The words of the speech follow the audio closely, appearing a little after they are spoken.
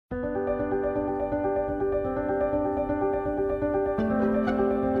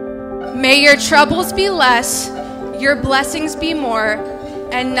May your troubles be less, your blessings be more,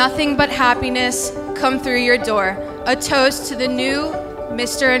 and nothing but happiness come through your door. A toast to the new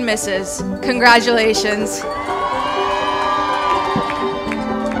Mr. and Mrs. Congratulations.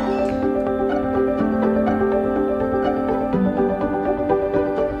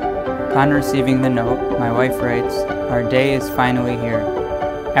 Upon receiving the note, my wife writes, "Our day is finally here.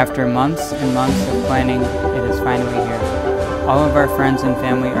 After months and months of planning, it is finally here. All of our friends and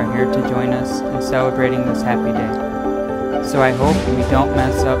family are here to join us in celebrating this happy day. So I hope we don't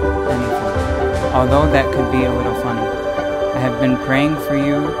mess up anything, although that could be a little funny. I have been praying for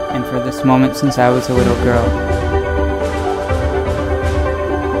you and for this moment since I was a little girl.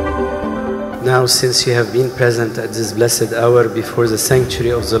 Now, since you have been present at this blessed hour before the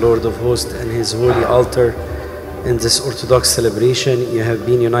sanctuary of the Lord of Hosts and His holy altar in this Orthodox celebration, you have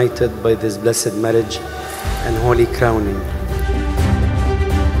been united by this blessed marriage and holy crowning.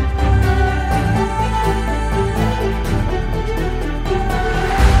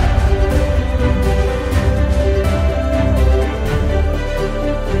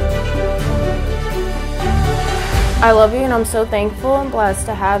 I love you, and I'm so thankful and blessed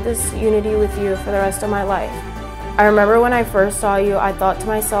to have this unity with you for the rest of my life. I remember when I first saw you, I thought to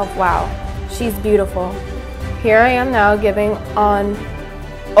myself, wow, she's beautiful. Here I am now giving on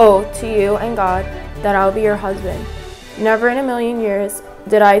oath to you and God that I'll be your husband. Never in a million years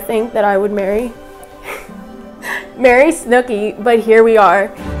did I think that I would marry Snooki, but here we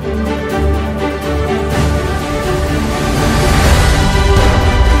are.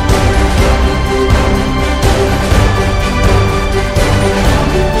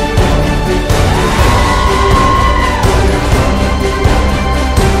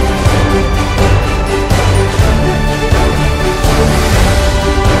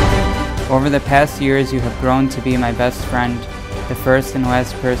 Over the past years, you have grown to be my best friend, the first and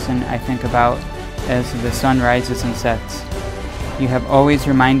last person I think about as the sun rises and sets. You have always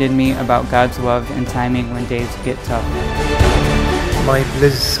reminded me about God's love and timing when days get tough. My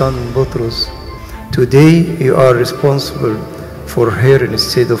blessed son Botros, today you are responsible for her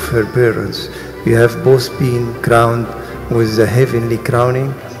instead of her parents. You have both been crowned with the heavenly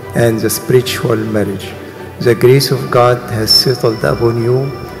crowning and the spiritual marriage. The grace of God has settled upon you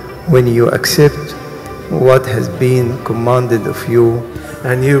when you accept what has been commanded of you.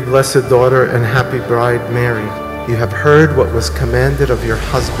 And you, blessed daughter and happy bride Mary, you have heard what was commanded of your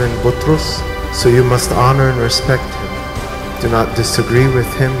husband Botros, so you must honor and respect him. Do not disagree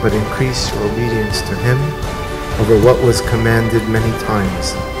with him, but increase your obedience to him over what was commanded many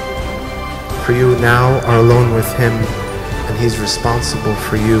times. For you now are alone with him, and he's responsible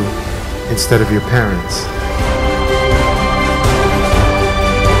for you instead of your parents.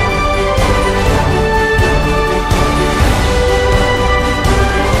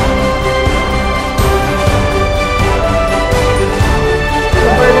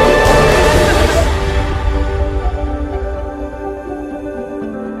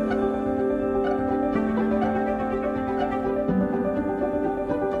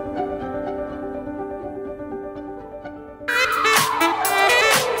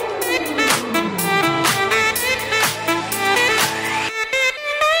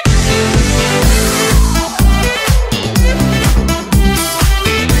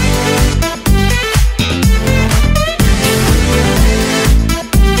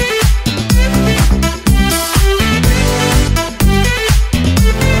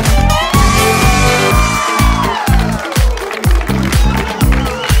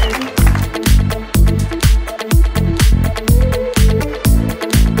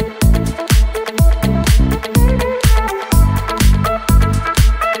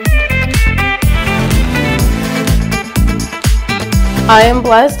 I am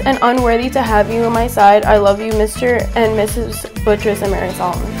blessed and unworthy to have you on my side. I love you, Mr. and Mrs. Botros and Mary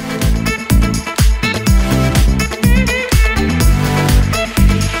Solomon.